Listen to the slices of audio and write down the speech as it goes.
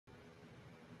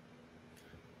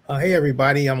Hey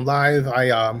everybody, I'm live.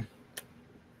 I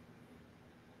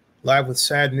live with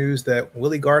sad news that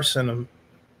Willie Garson, a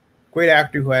great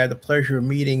actor who I had the pleasure of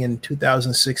meeting in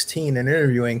 2016 and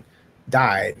interviewing,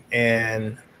 died.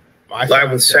 And I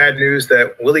live with sad news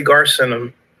that Willie Garson,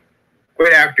 a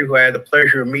great actor who I had the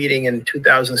pleasure of meeting in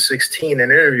 2016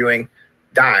 and interviewing,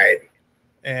 died.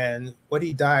 And what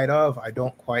he died of, I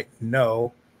don't quite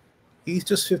know. He's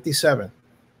just 57,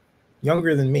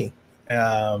 younger than me.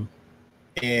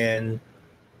 And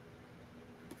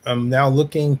I'm now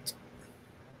looking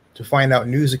to find out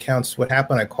news accounts what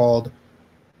happened. I called a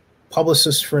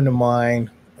publicist friend of mine,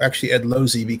 actually Ed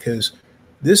Losey, because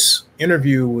this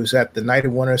interview was at the Night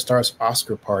of Wonder Stars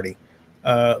Oscar party.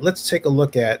 Let's take a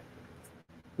look at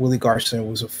Willie Garson. It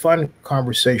was a fun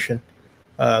conversation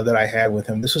that I had with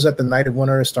him. This was at the Night of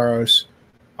Wonder Stars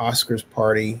Oscars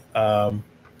party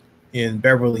in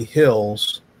Beverly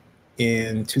Hills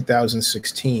in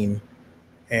 2016,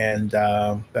 and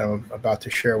that I'm about to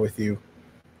share with you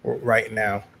right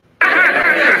now.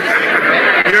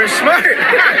 You're smart.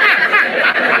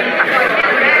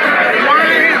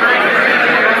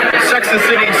 Why Sex and the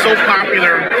City is so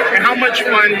popular, and how much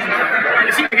fun?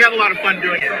 It seems like we had a lot of fun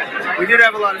doing it. We did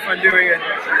have a lot of fun doing it,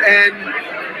 and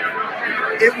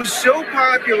it was so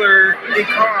popular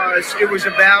because it was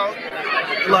about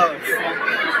love.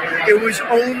 It was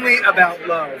only about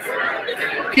love.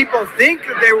 People think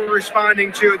that they were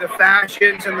responding to the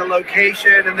fashions and the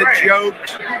location and the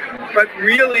jokes, but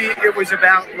really it was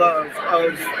about love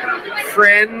of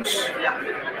friends,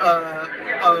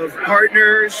 of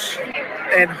partners,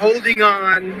 and holding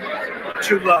on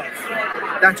to love.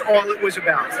 That's all it was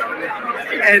about.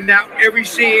 And now every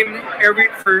scene,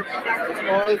 for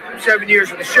all 7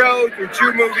 years of the show, through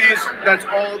 2 movies, that's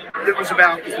all it was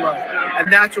about was love.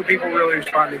 And that's what people really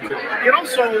responded to. And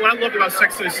also, what I love about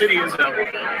Sex and the City is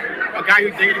a guy who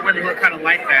dated women who are kind of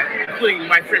like that, including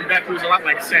my friend Beth, who's a lot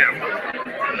like Sam.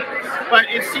 But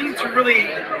it seemed to really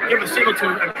give a signal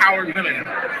to empowered women.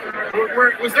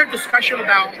 Was there discussion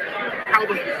about how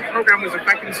the program was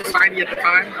affecting society at the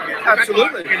time?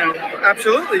 Absolutely.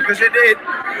 Absolutely. Because it,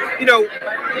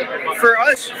 for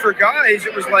us, for guys,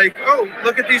 it was like, oh,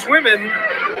 look at these women.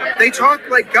 They talk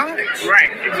like guys.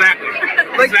 Right, exactly.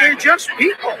 Like they're just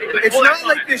people. It's not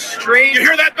like this strange. You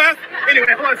hear that, Beth?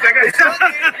 Anyway, hold on a second.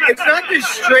 It's not this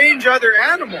strange other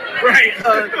animal. Right.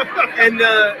 I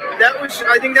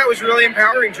think that was really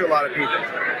empowering to a lot of people.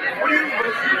 What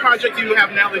project do you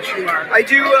have now that you are? I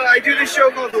do this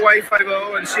show called The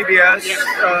Y50 on CBS,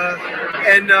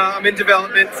 and I'm in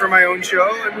development for my own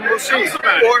show, and we'll see.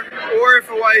 Or if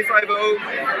a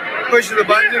Y50 pushes the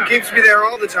button and keeps me there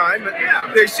all the time, but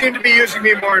they seem to be using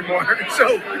me more and more.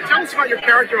 So tell us about your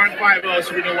character on 50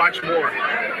 so we can watch more.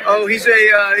 Oh, he's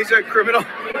a criminal.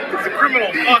 He's a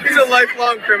criminal. He's a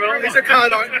lifelong criminal. He's a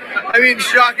con artist. I mean,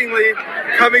 shockingly,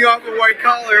 coming off a white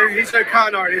collar, he's a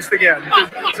con artist again.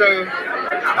 So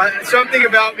something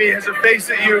about me has a face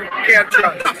that you can't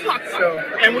trust. So.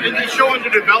 And the show under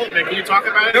development, can you talk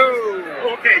about it? No.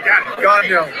 Okay, got it. God,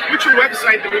 no. What's your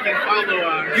website that we can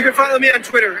follow? You can follow me on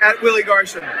Twitter, at Willie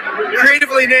Garson.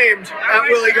 Creatively named, at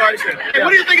Willie Garson. Hey, what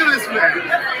do you think of this man?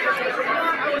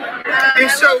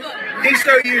 He's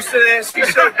so used to this.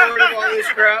 He's so bored of all this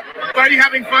crap. Are you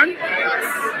having fun?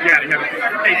 Yeah.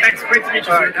 Hey, thanks. Great to meet you,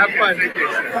 sir. Have fun.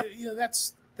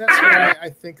 That's what I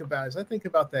think about. Is I think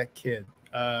about that kid,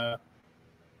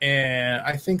 and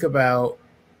I think about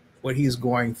what he's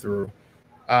going through.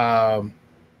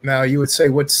 Now, you would say,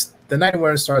 what's the Night of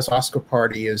Wonder Stars Oscar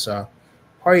party is a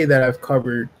party that I've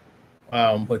covered,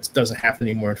 but doesn't happen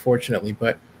anymore, unfortunately.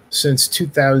 But since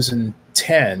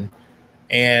 2010,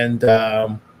 and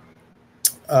I've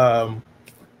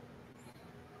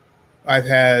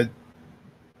had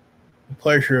the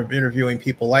pleasure of interviewing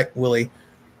people like Willie,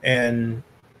 and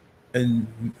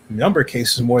in a number of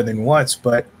cases more than once.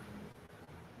 But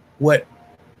what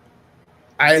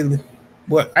I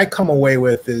come away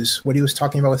with is what he was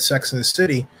talking about with Sex and the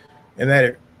City, and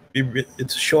that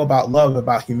it's a show about love,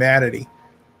 about humanity,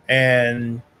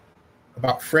 and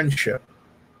about friendship.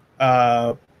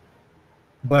 But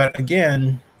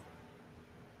again,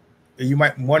 you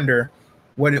might wonder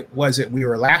what it was that we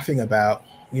were laughing about,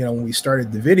 when we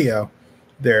started the video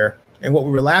there. And what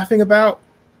we were laughing about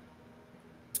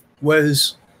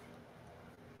was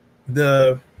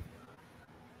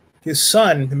his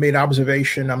son made an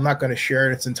observation. I'm not going to share it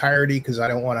in its entirety because I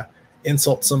don't want to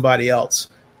insult somebody else,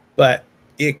 but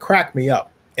it cracked me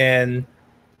up. And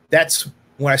that's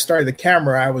when I started the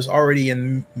camera, I was already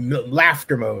in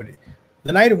laughter mode.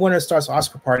 The Night of Wonder Stars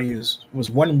Oscar party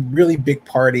was one really big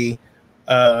party,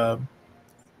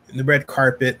 in the red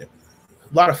carpet,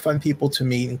 lot of fun people to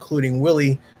meet, including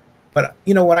Willie. But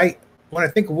you know, when I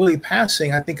think of Willie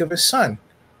passing, I think of his son,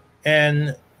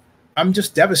 and I'm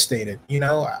just devastated. You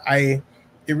know, it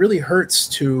really hurts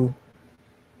to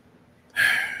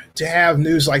have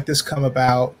news like this come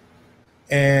about,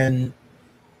 and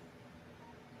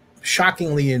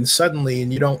shockingly and suddenly,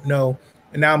 and you don't know.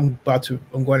 And now I'm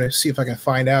going to see if I can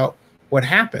find out what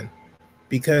happened,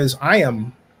 because I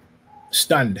am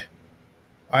stunned.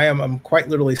 I'm quite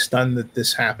literally stunned that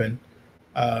this happened.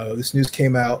 This news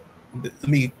came out. Let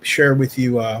me share with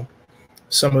you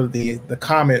some of the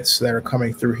comments that are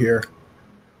coming through here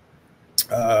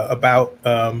about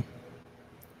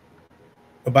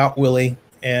Willie,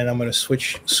 and I'm going to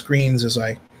switch screens as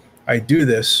I do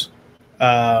this,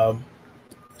 so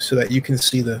that you can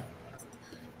see the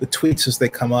tweets as they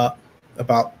come up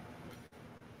about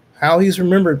how he's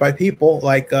remembered by people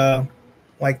like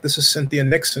this is Cynthia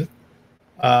Nixon.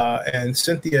 And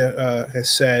Cynthia has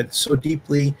said, so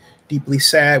deeply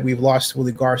sad. We've lost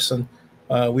Willie Garson.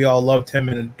 We all loved him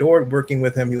and adored working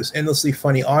with him. He was endlessly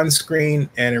funny on screen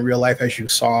and in real life, as you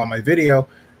saw in my video.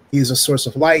 He's a source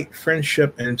of light,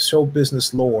 friendship, and show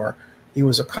business lore. He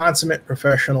was a consummate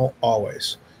professional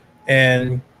always.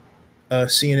 And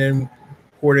CNN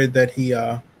reported that he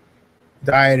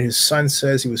died. His son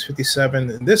says he was 57.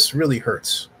 And this really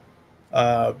hurts.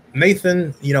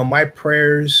 Nathan, you know, my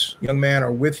prayers, young man,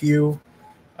 are with you.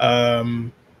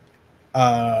 My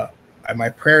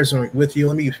prayers are with you.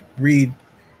 Let me read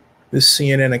this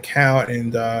CNN account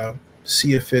and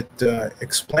see if it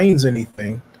explains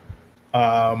anything.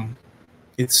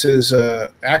 It says,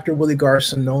 actor Willie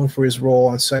Garson, known for his role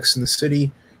on Sex and the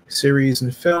City series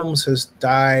and films, has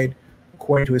died.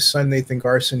 According to his son, Nathan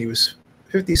Garson, he was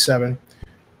 57.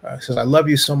 Says, I love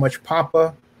you so much,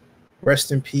 Papa.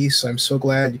 Rest in peace. I'm so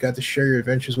glad you got to share your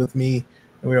adventures with me,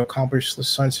 and we accomplished the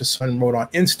son. His son wrote on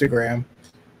Instagram.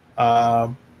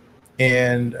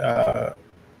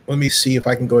 Let me see if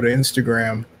I can go to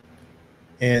Instagram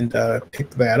and pick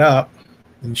that up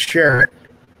and share it.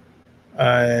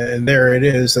 And there it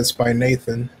is. That's by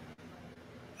Nathan.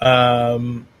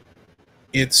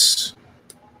 He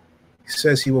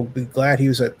says he will be glad he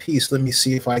was at peace. Let me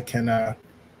see if I can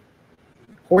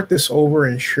port this over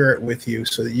and share it with you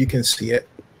so that you can see it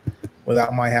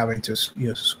without my having to, you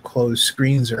know, close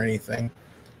screens or anything.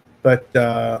 But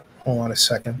hold on a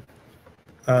second.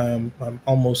 I'm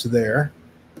almost there.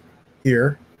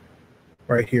 Here,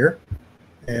 right here,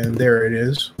 and there it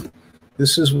is.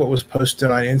 This is what was posted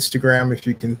on Instagram. If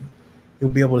you can, you'll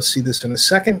be able to see this in a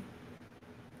second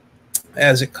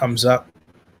as it comes up.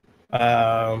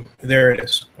 There it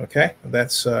is. Okay,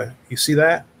 that's you see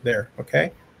that there.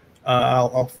 Okay.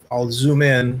 I'll zoom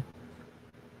in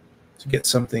to get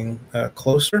something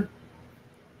closer,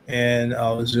 and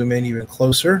I'll zoom in even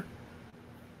closer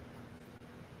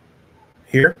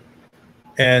here.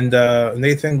 And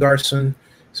Nathan Garson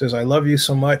says, I love you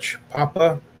so much,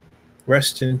 Papa.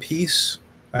 Rest in peace.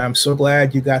 I'm so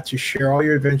glad you got to share all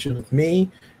your adventures with me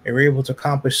and were able to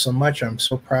accomplish so much. I'm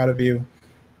so proud of you.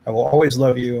 I will always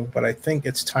love you, but I think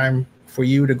it's time for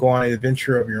you to go on an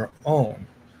adventure of your own.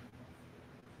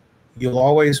 You'll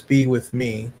always be with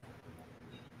me.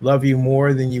 Love you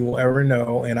more than you will ever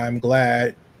know, and I'm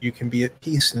glad you can be at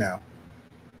peace now.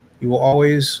 You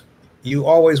always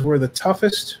were the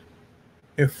toughest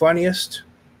and funniest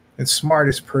and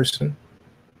smartest person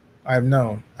I've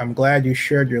known. I'm glad you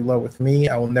shared your love with me.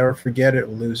 I will never forget it or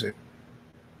lose it.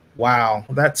 Wow,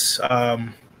 that's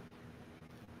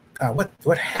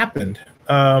what happened.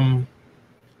 And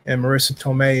Marissa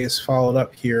Tomei is followed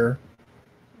up here.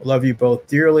 Love you both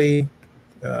dearly.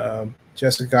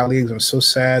 Jessica Gottlieb, I'm so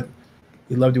sad.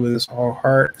 He loved you with his whole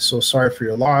heart. So sorry for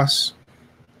your loss.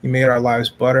 You made our lives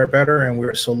better, and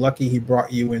we're so lucky he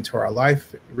brought you into our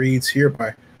life. It reads here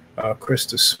by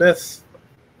Krista Smith.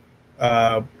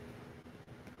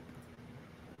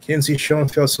 Kinsey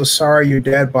Schoenfeld, so sorry your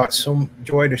dad brought so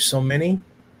joy to so many.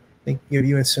 Thinking of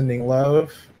you and sending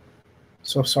love.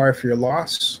 So sorry for your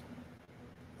loss.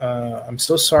 I'm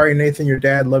so sorry, Nathan. Your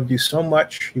dad loved you so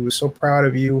much. He was so proud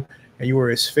of you, and you were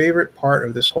his favorite part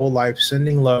of this whole life.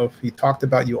 Sending love. He talked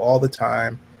about you all the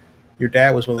time. Your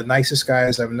dad was one of the nicest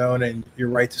guys I've known, and you're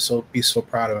right to be so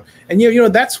proud of him. And you know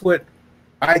that's what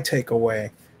I take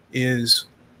away is,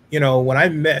 you know, when I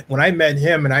met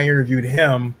him and I interviewed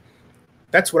him,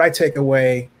 that's what I take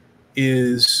away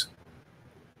is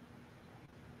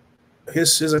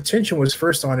his attention was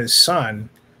first on his son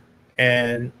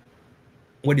and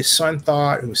what his son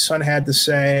thought, what his son had to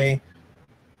say.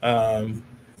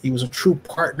 He was a true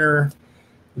partner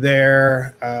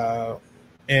there.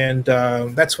 And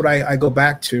that's what I go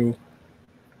back to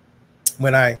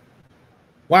when I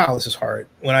wow, this is hard.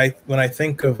 When I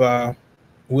think of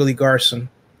Willie Garson,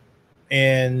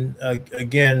 and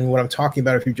again, what I'm talking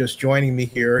about, if you're just joining me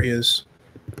here, is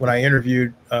when I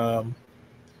interviewed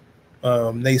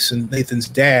Nathan's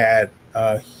dad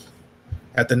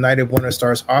at the Night of Buenos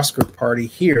Stars Oscar party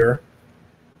here,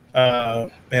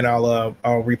 and I'll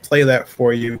replay that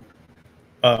for you,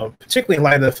 particularly in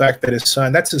light of the fact that his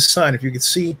son—that's his son. If you can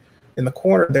see in the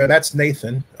corner there, that's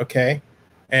Nathan. Okay,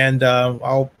 and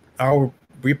I'll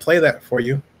replay that for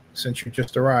you since you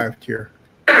just arrived here.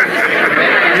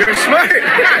 You're smart.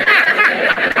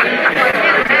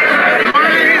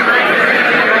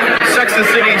 Sex and the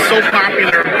City is so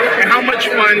popular, and how much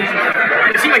fun.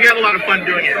 It seemed like you had a lot of fun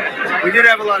doing it. We did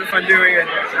have a lot of fun doing it,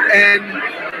 and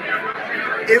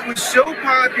it was so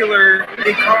popular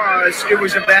because it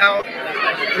was about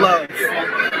love.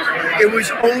 It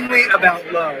was only about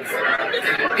love.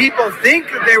 People think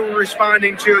that they were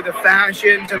responding to the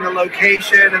fashions and the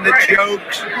location and the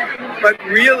jokes, but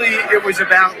really it was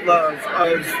about love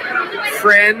of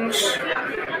friends,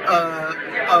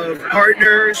 of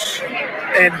partners,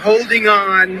 and holding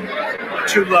on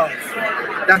to love.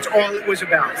 That's all it was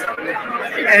about.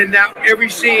 And now every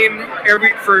scene,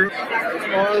 for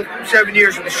all 7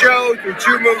 years of the show, through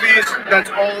 2 movies, that's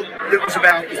all it was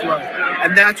about, was love.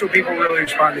 And that's what people really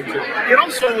responded to. And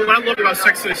also, what I love about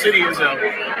Sex and the City is a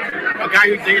guy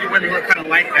who dated women who are kind of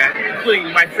like that,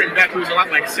 including my friend Beth, who's a lot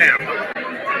like Sam.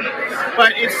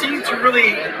 But it seemed to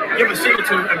really give a signal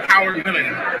to empower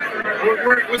women.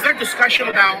 Was there discussion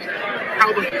about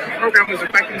how the program was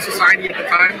affecting society at the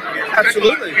time?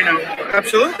 Absolutely.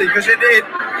 Absolutely. Because it,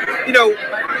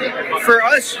 for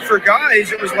us, for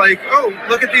guys, it was like, oh,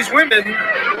 look at these women.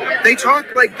 They talk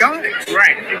like guys.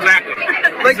 Right, exactly.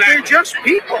 Like they're just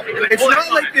people. It's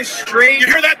not like this strange. You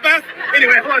hear that, Beth?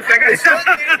 Anyway, hold on a second.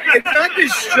 It's not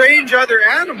this strange other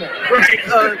animal. Right.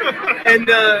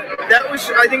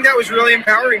 I think that was really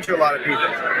empowering to a lot of people.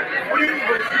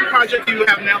 What project do you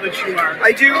have now that you are?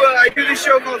 I do this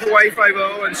show called Hawaii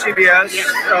 5-0 on CBS,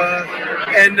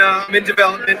 and I'm in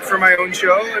development for my own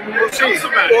show, and we'll see.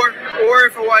 Or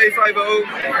if Hawaii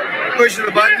 5-0 pushes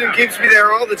the button and keeps me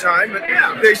there all the time, but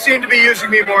they seem to be using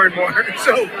me more and more.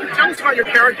 So tell us about your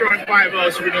character on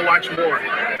 5-0 so we can watch more.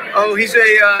 Oh, he's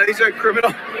a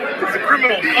criminal. He's a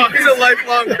criminal. He's a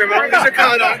lifelong criminal. He's a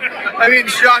con artist. I mean,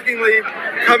 shockingly,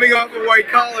 coming off a white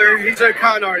collar, he's a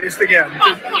con artist again.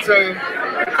 So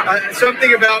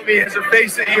something about me has a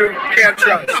face that you can't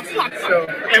trust. So.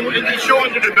 And the show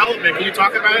under development, can you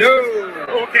talk about it? No.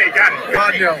 Okay, got it.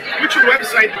 God, no. What's your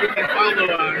website that we can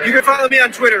follow? You can follow me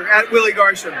on Twitter at Willie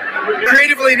Garson.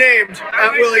 Creatively named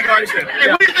at Willie Garson. Hey,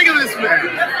 what do you think of this man?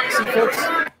 So, folks,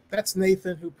 that's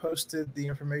Nathan who posted the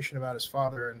information about his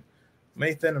father. And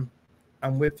Nathan,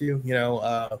 I'm with you,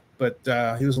 but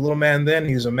he was a little man then,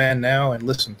 he's a man now, and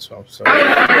listen, so. He's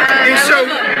so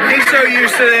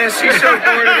used to this, he's so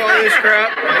bored of all this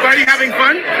crap. Are you having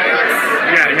fun?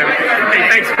 Yeah. Hey,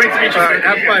 thanks, great to meet you. All right,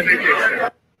 have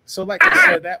fun. So like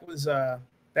I said,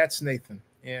 that's Nathan,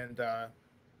 and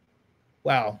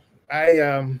wow,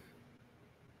 I'm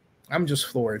just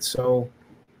floored. So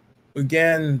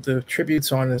again, the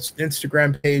tributes on his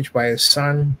Instagram page by his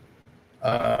son.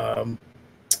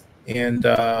 And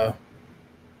I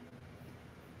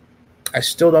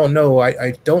still don't know.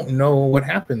 I don't know what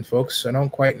happened, folks. I don't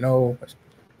quite know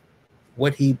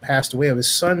what he passed away of. His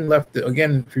son left.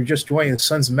 Again, if you're just joining, his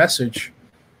son's message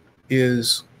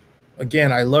is,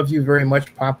 again, I love you very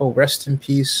much, Papa. Rest in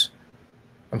peace.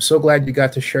 I'm so glad you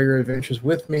got to share your adventures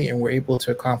with me and were able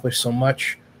to accomplish so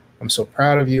much. I'm so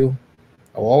proud of you.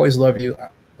 I will always love you,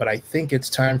 but I think it's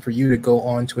time for you to go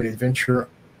on to an adventure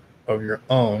of your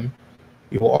own.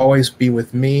 You will always be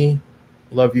with me,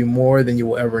 love you more than you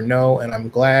will ever know, and I'm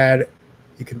glad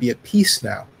you can be at peace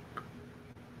now.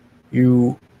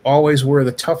 You always were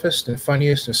the toughest and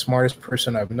funniest and smartest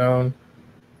person I've known.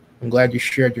 I'm glad you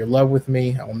shared your love with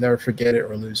me. I will never forget it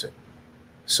or lose it.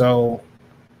 So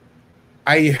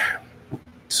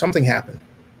something happened,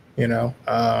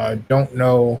 don't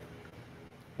know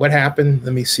what happened.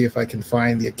 Let me see if I can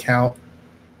find the account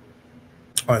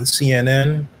on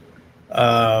CNN.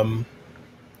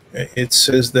 It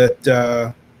says that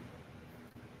an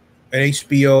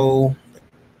HBO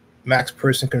Max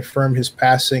person confirmed his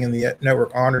passing, and the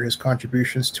network honored his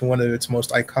contributions to one of its most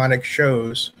iconic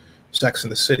shows, Sex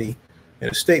and the City. In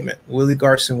a statement, Willie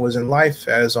Garson was in life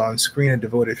as on screen a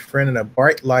devoted friend and a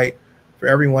bright light for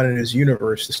everyone in his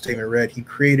universe. The statement read, he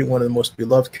created one of the most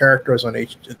beloved characters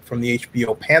from the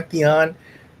HBO pantheon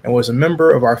and was a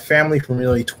member of our family for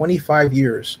nearly 25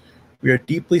 years. We are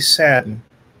deeply saddened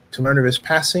to learn of his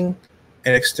passing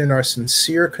and extend our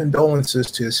sincere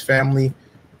condolences to his family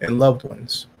and loved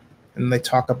ones. And they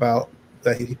talk about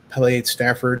that he played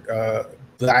Stafford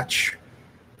Blatch,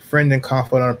 friend and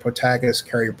confidant of protagonist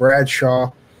Carrie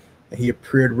Bradshaw. And he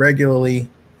appeared regularly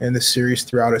in the series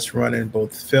throughout its run in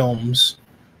both films.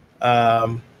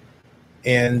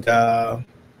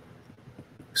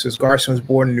 Says Garson was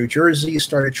born in New Jersey,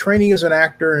 started training as an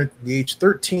actor at the age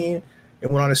 13,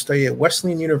 and went on to study at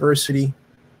Wesleyan University,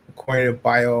 according to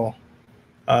bio.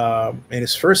 And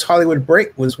his first Hollywood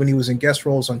break was when he was in guest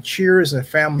roles on Cheers and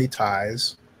Family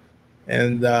Ties.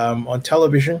 And on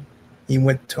television, he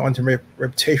went on to make a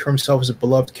reputation for himself as a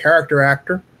beloved character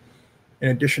actor. In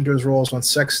addition to his roles on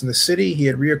Sex and the City, he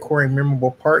had recurring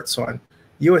memorable parts on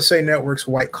USA Network's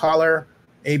White Collar,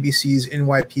 ABC's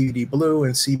NYPD Blue,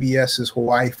 and CBS's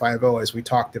Hawaii Five-0, as we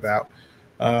talked about.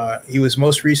 He was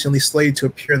most recently slated to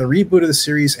appear in the reboot of the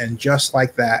series And Just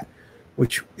Like That,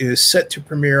 which is set to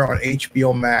premiere on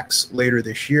HBO Max later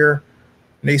this year.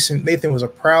 Nathan was a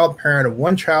proud parent of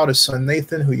one child, his son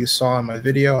Nathan, who you saw in my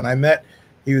video and I met.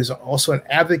 He was also an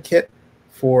advocate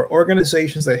for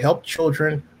organizations that help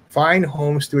children find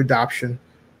homes through adoption.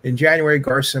 In January,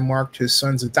 Garson marked his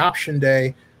son's adoption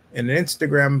day in an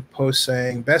Instagram post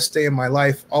saying, "Best day of my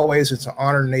life. Always, it's an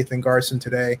honor to Nathan Garson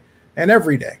today and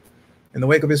every day." In the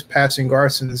wake of his passing,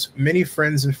 Garson's many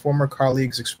friends and former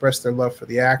colleagues expressed their love for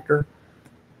the actor.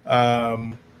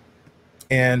 Again,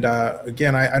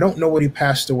 I don't know what he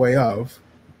passed away of,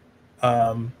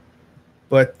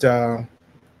 but there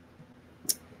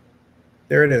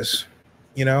it is.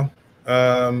 You know,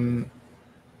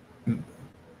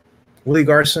 Willie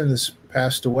Garson has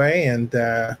passed away, and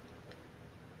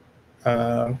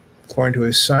according to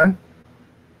his son,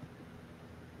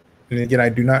 and again, I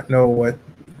do not know if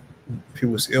he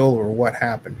was ill or what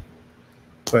happened,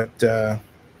 but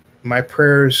my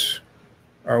prayers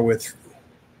are with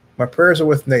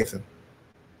Nathan,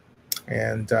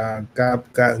 and God,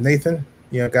 Nathan,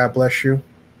 God bless you.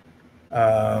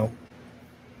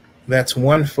 That's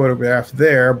one photograph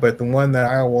there, but the one that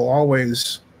I will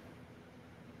always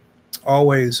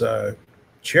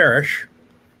cherish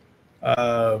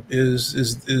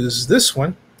is this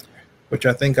one, which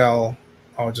I think I'll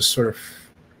just sort of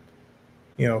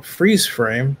freeze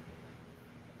frame,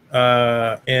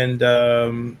 and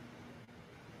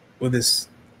with this,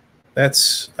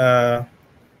 that's right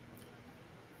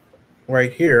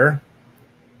here,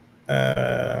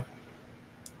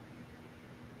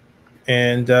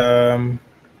 and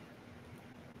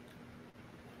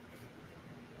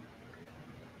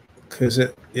because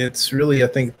it's really, I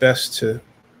think, best to,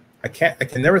 I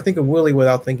can never think of Willie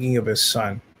without thinking of his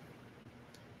son,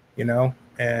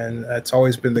 and that's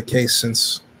always been the case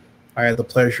since I had the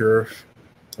pleasure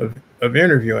of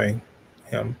interviewing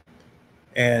him,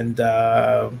 and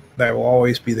that will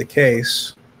always be the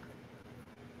case.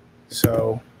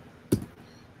 So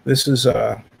this is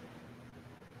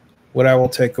what I will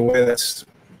take away. That's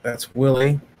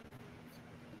Willie.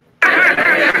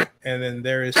 And then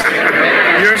there is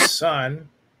your son,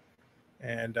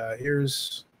 and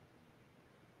here's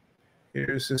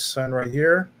his son right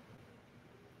here,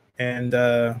 and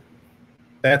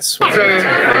that's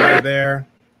right there.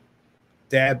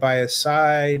 Dad by his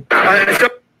side,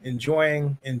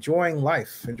 enjoying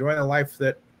life, enjoying the life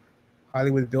that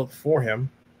Hollywood built for him.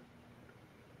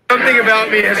 Something about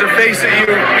me has a face that you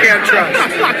can't trust.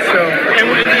 So,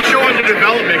 and with the show under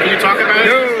development, can you talk about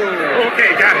it? No.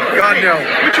 Okay, got it. God, no.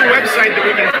 What's your website that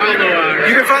we can follow?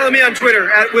 You can follow me on Twitter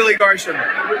at Willie Garson.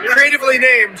 Creatively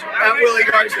named at Willie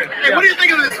Garson. Hey, what do you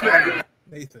think of this man?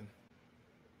 Nathan.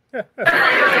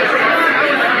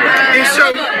 He's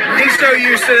so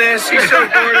used to this. He's so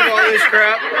bored of all this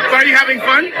crap. Are you having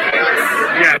fun?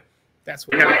 Yeah. That's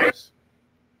what it is.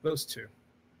 Those two.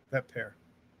 That pair.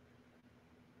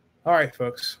 All right,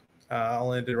 folks.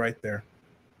 I'll end it right there.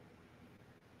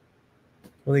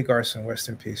 Willie Garson, rest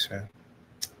in peace, man.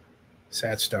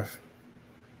 Sad stuff.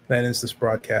 That ends this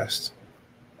broadcast.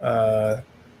 God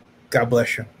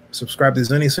bless you. Subscribe to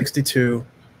Zuni62.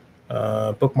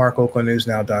 Bookmark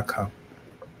OaklandNewsNow.com.